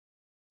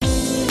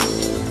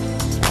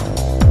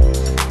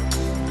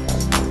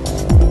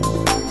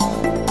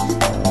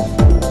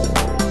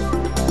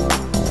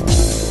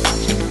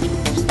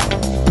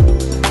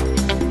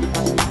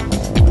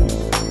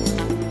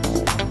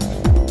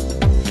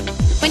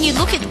when you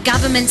look at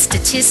government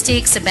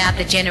statistics about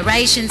the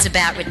generations,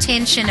 about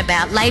retention,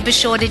 about labour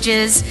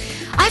shortages,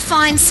 I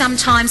find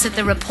sometimes that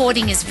the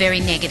reporting is very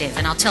negative,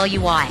 and I'll tell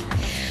you why.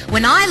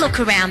 When I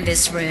look around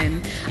this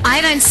room, I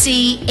don't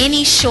see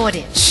any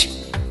shortage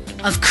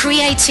of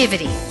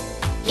creativity,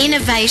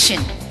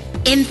 innovation,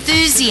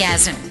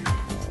 enthusiasm.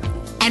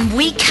 And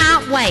we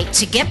can't wait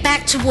to get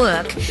back to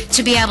work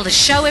to be able to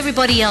show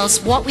everybody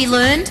else what we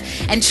learned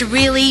and to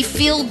really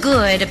feel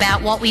good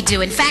about what we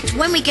do. In fact,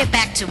 when we get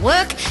back to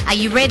work, are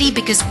you ready?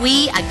 Because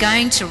we are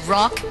going to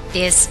rock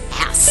this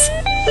house.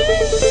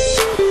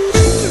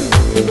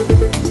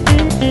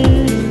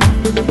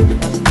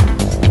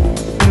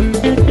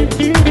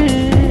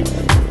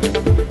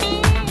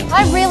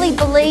 I really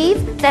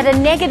believe that a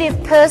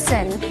negative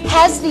person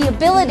has the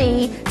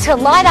ability to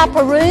light up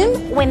a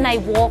room when they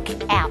walk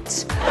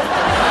out.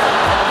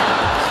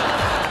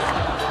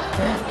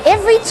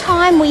 Every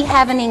time we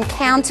have an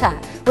encounter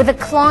with a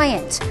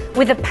client,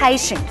 with a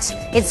patient,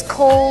 it's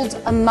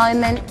called a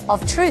moment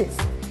of truth.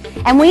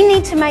 And we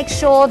need to make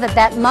sure that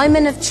that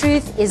moment of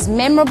truth is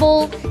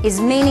memorable, is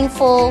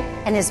meaningful,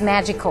 and is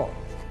magical.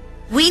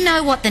 We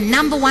know what the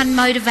 #1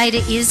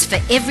 motivator is for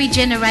every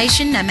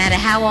generation, no matter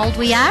how old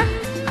we are.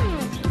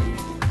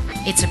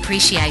 It's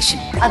appreciation.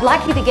 I'd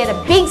like you to get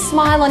a big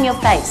smile on your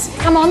face.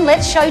 Come on,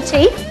 let's show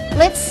teeth.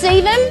 Let's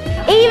see them,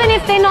 even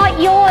if they're not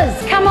yours.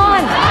 Come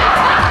on.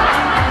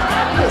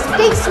 Yes,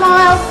 big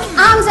smile,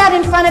 arms out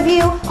in front of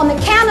you. On the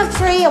count of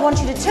 3, I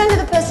want you to turn to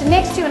the person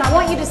next to you and I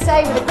want you to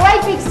say with a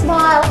great big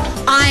smile,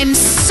 I'm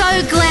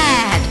so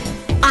glad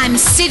I'm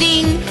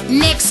sitting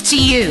next to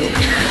you.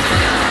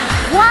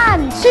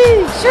 1,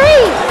 2,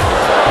 3.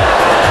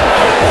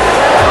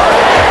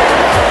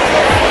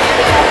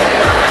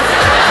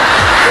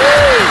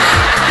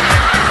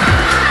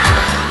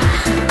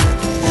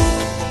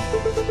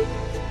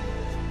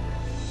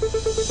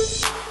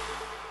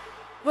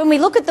 When we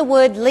look at the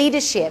word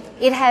leadership,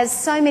 it has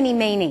so many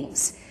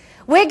meanings.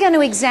 We're going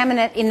to examine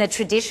it in the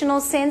traditional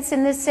sense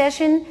in this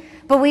session,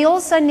 but we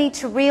also need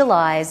to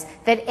realise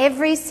that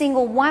every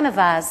single one of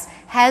us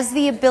has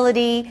the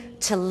ability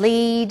to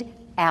lead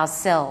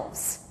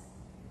ourselves.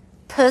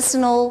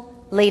 Personal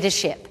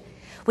leadership.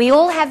 We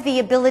all have the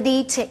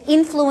ability to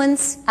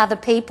influence other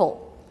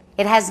people.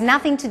 It has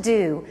nothing to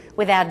do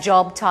with our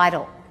job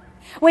title.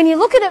 When you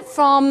look at it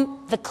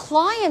from the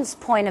client's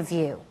point of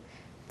view,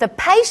 the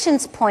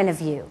patient's point of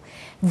view,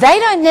 they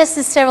don't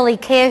necessarily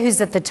care who's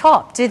at the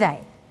top, do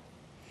they?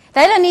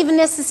 They don't even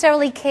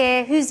necessarily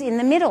care who's in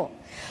the middle.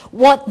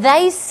 What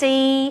they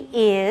see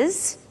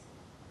is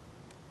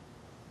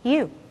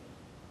you.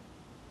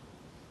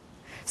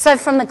 So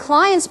from the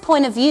client's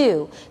point of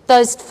view,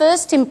 those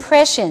first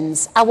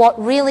impressions are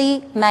what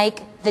really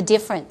make the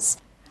difference.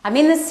 I'm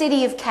in the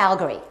city of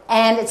Calgary,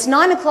 and it's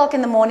 9 o'clock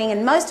in the morning,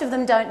 and most of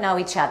them don't know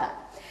each other.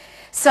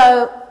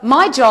 So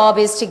my job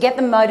is to get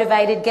them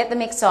motivated, get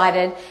them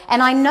excited,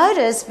 and I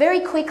notice very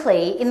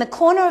quickly in the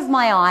corner of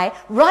my eye,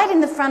 right in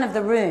the front of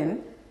the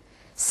room,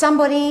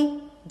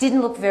 somebody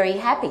didn't look very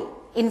happy.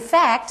 In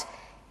fact,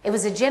 it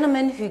was a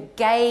gentleman who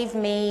gave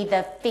me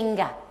the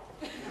finger.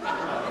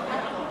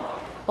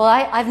 Well,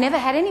 I've never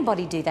had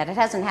anybody do that. It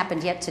hasn't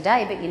happened yet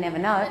today, but you never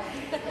know.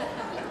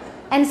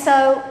 And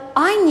so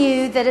I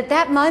knew that at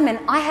that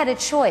moment I had a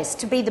choice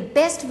to be the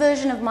best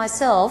version of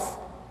myself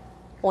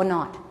or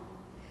not.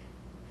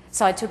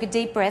 So I took a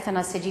deep breath and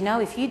I said, you know,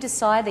 if you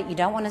decide that you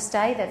don't want to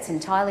stay, that's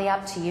entirely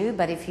up to you.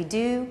 But if you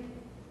do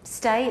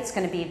stay, it's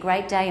going to be a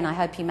great day and I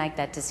hope you make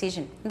that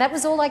decision. And that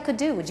was all I could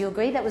do. Would you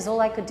agree? That was all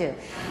I could do.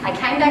 I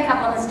came back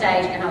up on the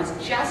stage and I was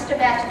just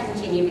about to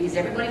continue because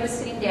everybody was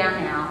sitting down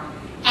now.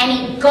 And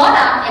he got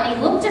up and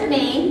he looked at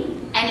me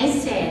and he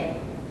said,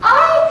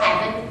 I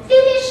haven't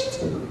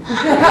finished.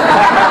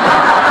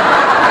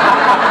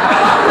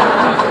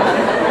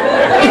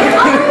 And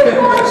I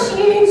want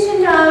you to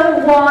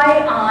know why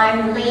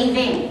I'm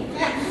leaving.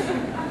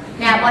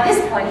 Now, by this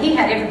point, he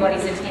had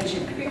everybody's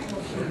attention.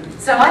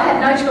 So I had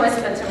no choice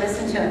but to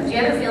listen to him. Do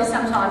you ever feel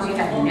sometimes you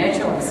have no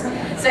choice?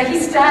 So he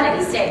started,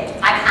 he said,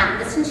 I can't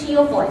listen to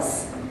your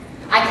voice.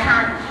 I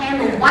can't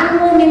handle 1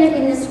 more minute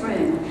in this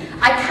room.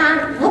 I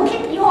can't look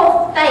at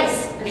your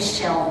face,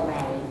 Michelle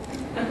Ray.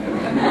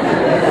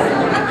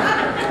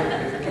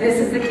 This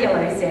is the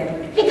killer, he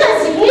said.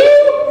 Because you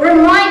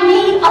remind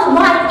me of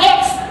my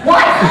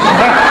ex-wife.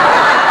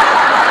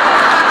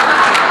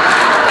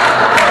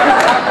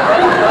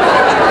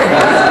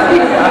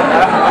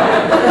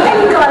 And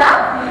he got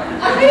up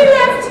and he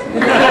left.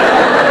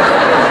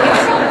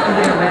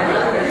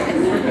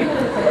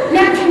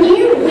 Now, can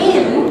you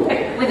win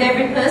with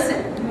every person?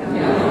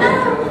 No.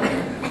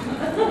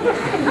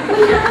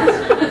 We can't.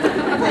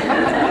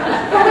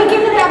 But we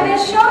give it our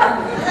best shot.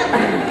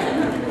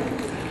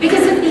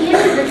 Because at the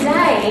end of the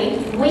day,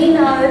 we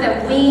know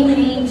that we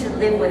need to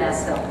live with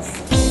ourselves.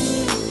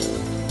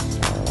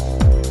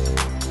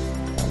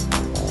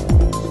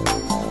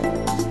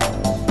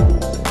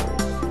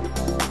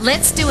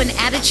 Let's do an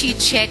attitude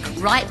check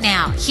right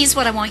now. Here's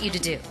what I want you to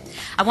do.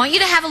 I want you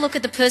to have a look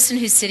at the person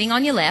who's sitting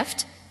on your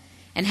left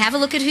and have a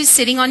look at who's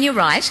sitting on your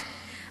right.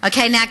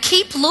 Okay, now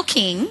keep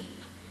looking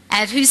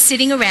at who's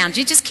sitting around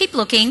you. Just keep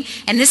looking,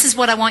 and this is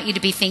what I want you to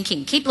be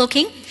thinking. Keep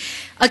looking.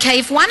 Okay,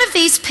 if one of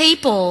these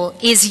people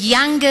is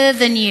younger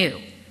than you,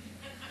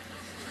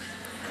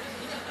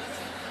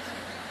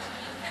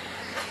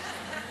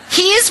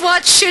 here's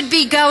what should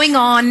be going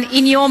on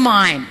in your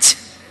mind.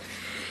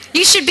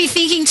 You should be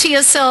thinking to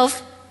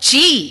yourself,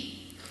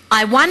 gee,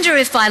 I wonder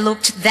if I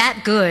looked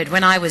that good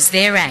when I was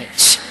their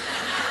age.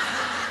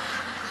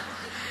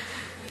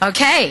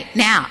 Okay,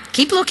 now,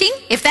 keep looking.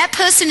 If that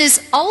person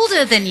is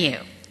older than you,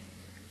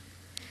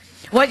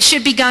 what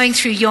should be going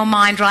through your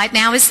mind right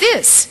now is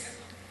this.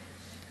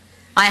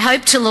 I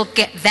hope to look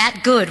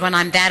that good when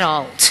I'm that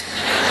old.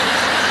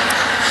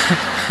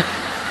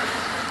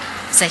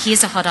 So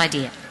here's a hot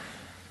idea.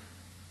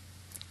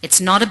 It's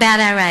not about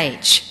our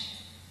age.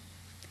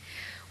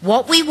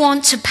 What we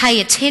want to pay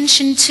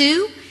attention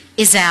to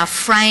is our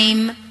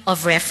frame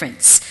of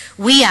reference.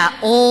 We are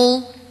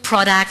all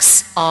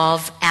products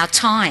of our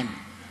time.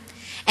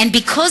 And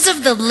because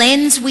of the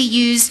lens we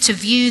use to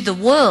view the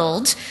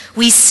world,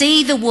 we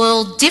see the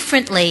world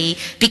differently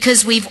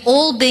because we've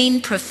all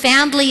been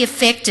profoundly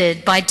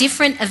affected by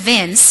different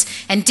events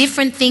and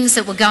different things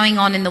that were going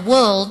on in the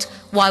world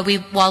while we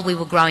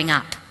were growing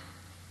up.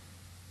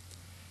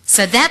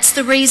 So that's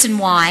the reason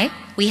why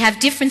we have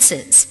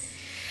differences.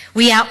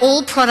 We are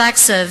all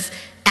products of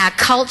our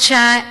culture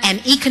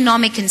and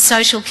economic and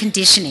social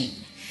conditioning.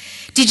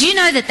 Did you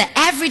know that the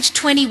average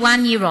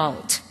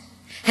 21-year-old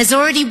has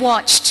already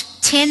watched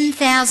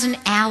 10,000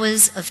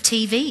 hours of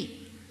TV?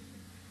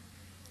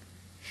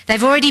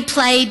 They've already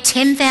played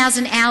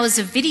 10,000 hours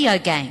of video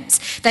games.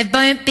 They've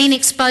been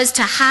exposed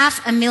to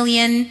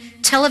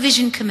 500,000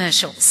 television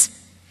commercials.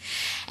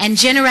 And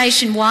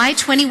Generation Y,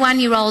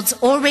 21-year-olds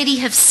already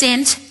have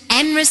sent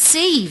and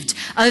received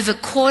over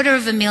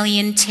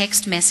 250,000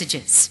 text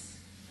messages.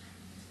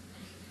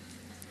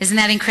 Isn't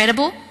that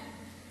incredible?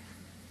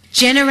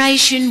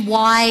 Generation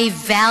Y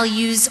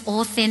values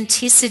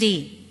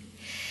authenticity.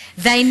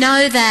 They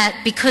know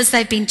that because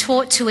they've been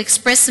taught to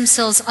express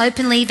themselves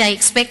openly, they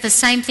expect the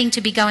same thing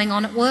to be going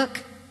on at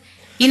work.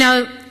 You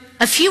know,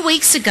 a few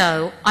weeks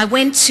ago, I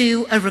went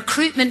to a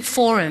recruitment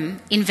forum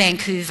in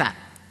Vancouver.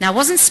 Now, I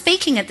wasn't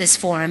speaking at this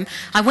forum.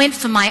 I went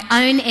for my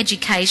own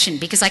education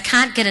because I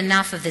can't get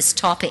enough of this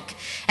topic.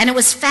 And it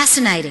was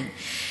fascinating.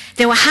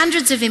 There were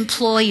hundreds of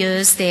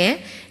employers there.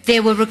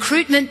 There were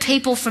recruitment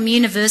people from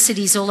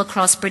universities all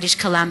across British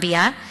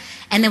Columbia.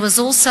 And there was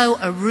also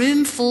a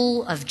room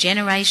full of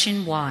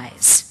Generation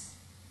Ys.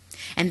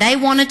 And they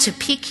wanted to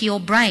pick your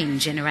brain,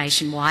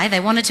 Generation Y. They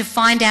wanted to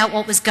find out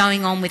what was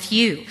going on with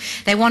you.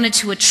 They wanted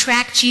to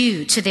attract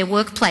you to their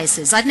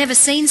workplaces. I'd never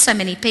seen so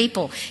many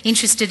people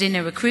interested in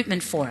a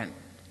recruitment forum.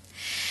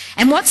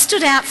 And what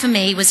stood out for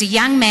me was a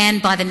young man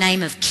by the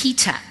name of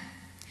Keita.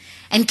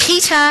 And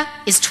Keita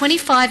is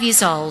 25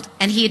 years old,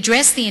 and he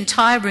addressed the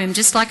entire room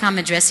just like I'm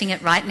addressing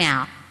it right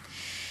now.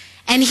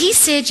 And he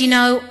said, you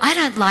know, I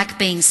don't like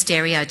being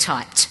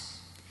stereotyped.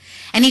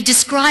 And he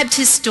described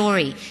his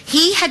story.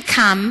 He had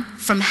come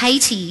from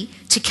Haiti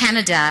to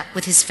Canada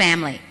with his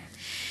family.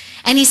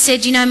 And he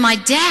said, you know, my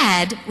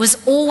dad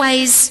was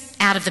always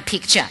out of the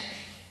picture.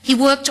 He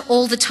worked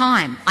all the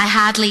time. I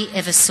hardly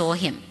ever saw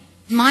him.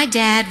 My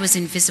dad was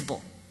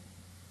invisible.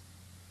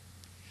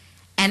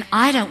 And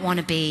I don't want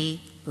to be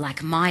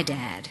like my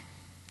dad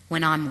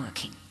when I'm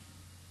working.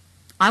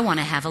 I want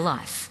to have a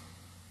life.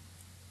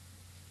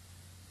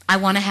 I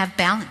want to have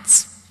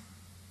balance.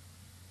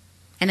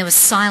 And there was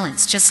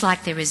silence, just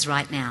like there is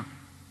right now.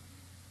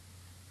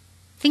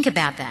 Think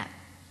about that.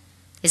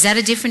 Is that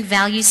a different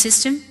value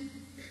system?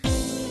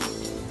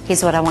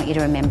 Here's what I want you to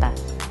remember.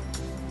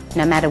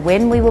 No matter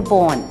when we were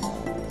born,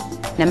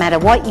 no matter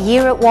what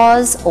year it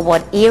was or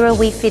what era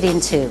we fit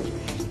into,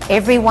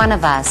 every one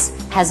of us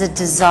has a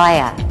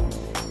desire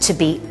to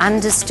be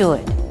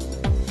understood,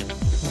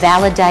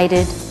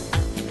 validated,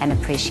 and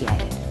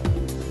appreciated.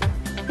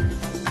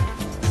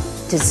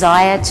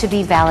 Desire to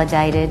be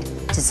validated,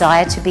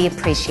 desire to be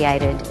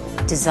appreciated,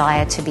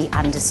 desire to be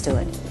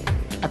understood.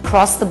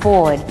 Across the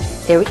board,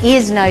 there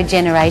is no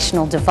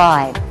generational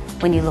divide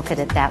when you look at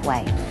it that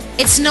way.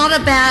 It's not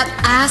about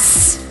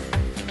us.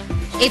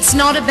 It's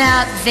not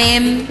about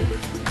them.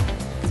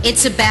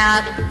 It's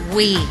about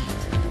we.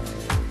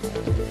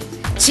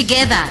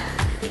 Together,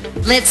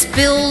 let's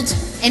build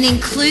an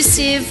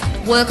inclusive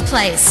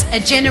workplace, a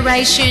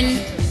generation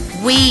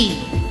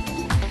we.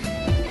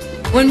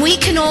 When we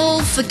can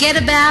all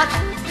forget about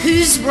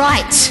who's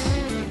right,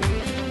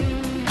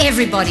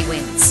 everybody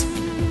wins.